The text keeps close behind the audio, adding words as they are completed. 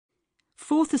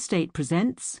Fourth Estate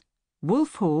presents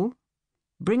Wolf Hall,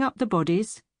 Bring Up the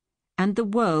Bodies, and The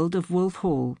World of Wolf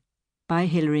Hall by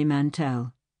Hilary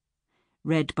Mantel.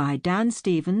 Read by Dan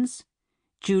Stevens,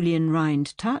 Julian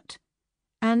Rind-Tutt,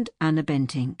 and Anna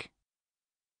Bentinck.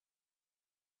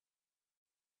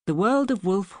 The World of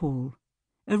Wolf Hall,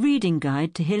 a reading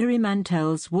guide to Hilary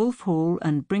Mantel's Wolf Hall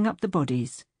and Bring Up the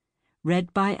Bodies,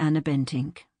 read by Anna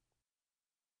Bentinck.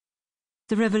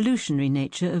 The revolutionary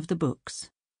nature of the books.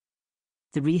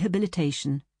 The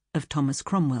rehabilitation of Thomas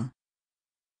Cromwell.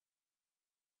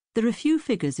 There are few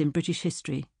figures in British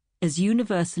history as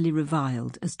universally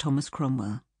reviled as Thomas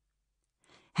Cromwell.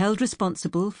 Held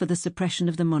responsible for the suppression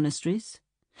of the monasteries,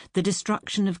 the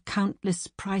destruction of countless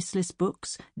priceless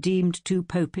books deemed too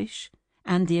popish,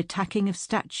 and the attacking of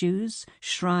statues,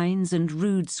 shrines and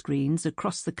rood screens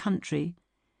across the country,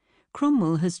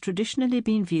 Cromwell has traditionally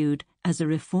been viewed as a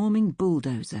reforming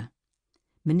bulldozer,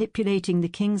 manipulating the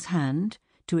king's hand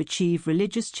to achieve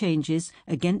religious changes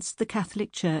against the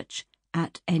Catholic Church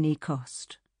at any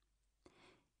cost.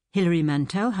 Hilary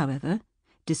Mantel, however,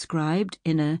 described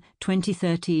in a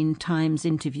 2013 Times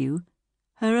interview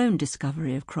her own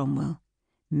discovery of Cromwell,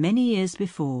 many years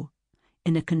before,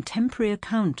 in a contemporary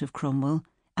account of Cromwell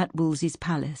at Wolsey's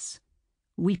palace,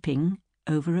 weeping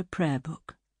over a prayer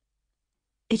book.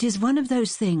 It is one of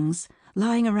those things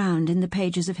lying around in the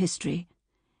pages of history.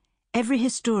 Every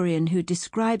historian who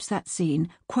describes that scene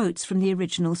quotes from the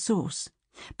original source,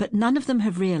 but none of them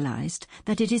have realized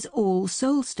that it is All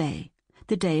Souls' Day,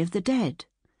 the Day of the Dead.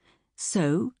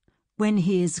 So, when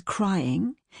he is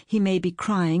crying, he may be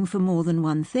crying for more than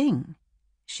one thing,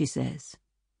 she says.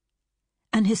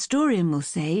 An historian will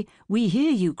say, "We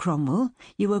hear you, Cromwell.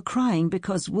 You are crying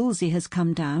because Wolsey has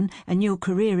come down and your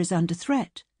career is under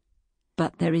threat."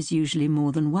 But there is usually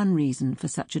more than one reason for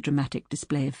such a dramatic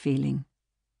display of feeling.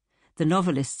 The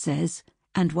novelist says,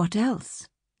 "And what else?"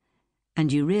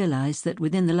 And you realize that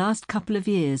within the last couple of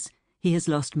years he has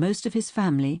lost most of his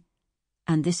family,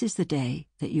 and this is the day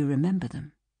that you remember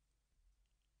them.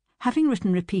 Having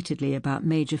written repeatedly about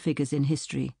major figures in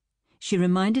history, she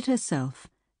reminded herself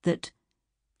that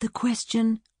the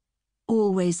question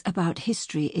always about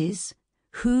history is,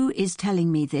 who is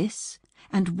telling me this,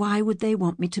 and why would they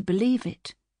want me to believe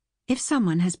it? If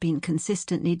someone has been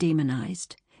consistently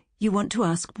demonized, you want to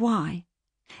ask why,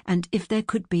 and if there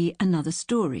could be another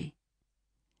story.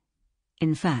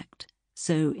 In fact,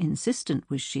 so insistent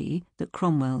was she that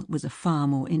Cromwell was a far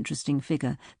more interesting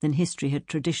figure than history had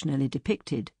traditionally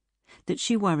depicted, that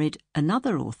she worried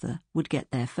another author would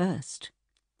get there first.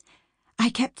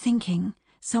 "I kept thinking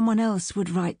someone else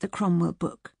would write the Cromwell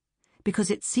book,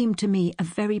 because it seemed to me a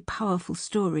very powerful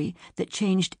story that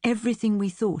changed everything we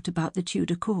thought about the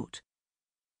Tudor court.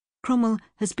 Cromwell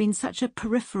has been such a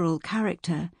peripheral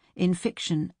character in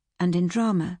fiction and in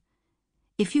drama.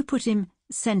 If you put him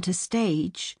centre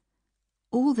stage,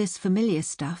 all this familiar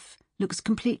stuff looks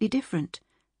completely different.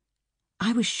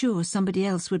 I was sure somebody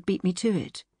else would beat me to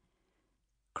it."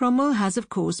 Cromwell has, of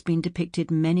course, been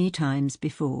depicted many times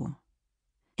before.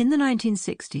 In the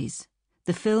 1960s,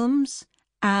 the films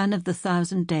Anne of the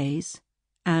Thousand Days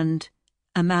and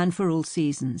A Man for All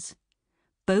Seasons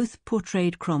both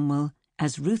portrayed Cromwell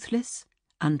as ruthless,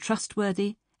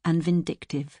 untrustworthy, and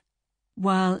vindictive,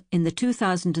 while in the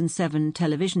 2007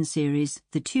 television series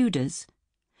The Tudors,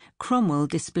 Cromwell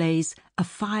displays a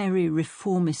fiery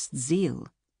reformist zeal.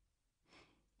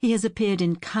 He has appeared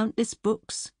in countless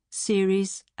books,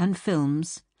 series, and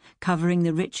films covering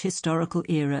the rich historical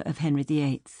era of Henry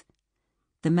VIII,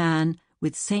 the man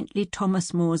with saintly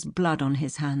Thomas More's blood on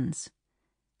his hands.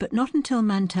 But not until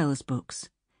Mantel's books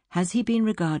has he been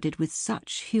regarded with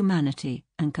such humanity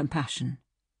and compassion.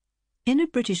 In a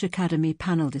British Academy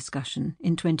panel discussion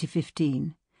in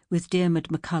 2015 with Diarmaid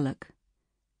MacCulloch,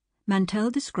 Mantel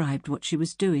described what she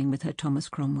was doing with her Thomas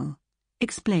Cromwell,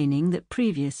 explaining that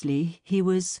previously he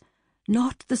was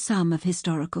not the sum of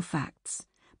historical facts,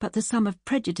 but the sum of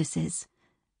prejudices,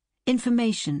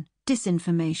 information,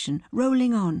 disinformation,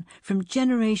 rolling on from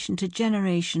generation to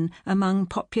generation among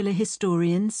popular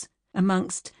historians,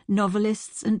 amongst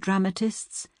novelists and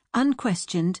dramatists,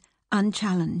 unquestioned,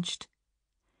 unchallenged.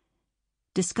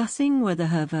 Discussing whether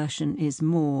her version is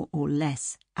more or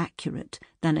less accurate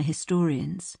than a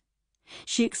historian's,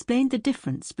 she explained the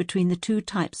difference between the two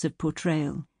types of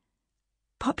portrayal.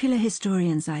 Popular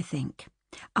historians, I think,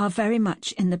 are very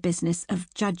much in the business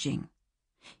of judging,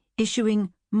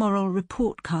 issuing moral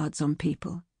report cards on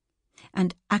people,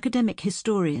 and academic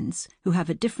historians who have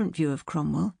a different view of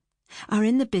Cromwell are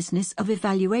in the business of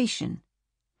evaluation,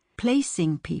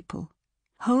 placing people,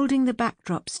 holding the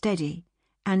backdrop steady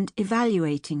and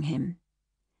evaluating him.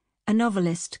 A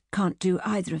novelist can't do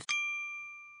either of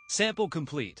Sample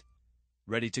complete.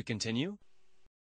 Ready to continue?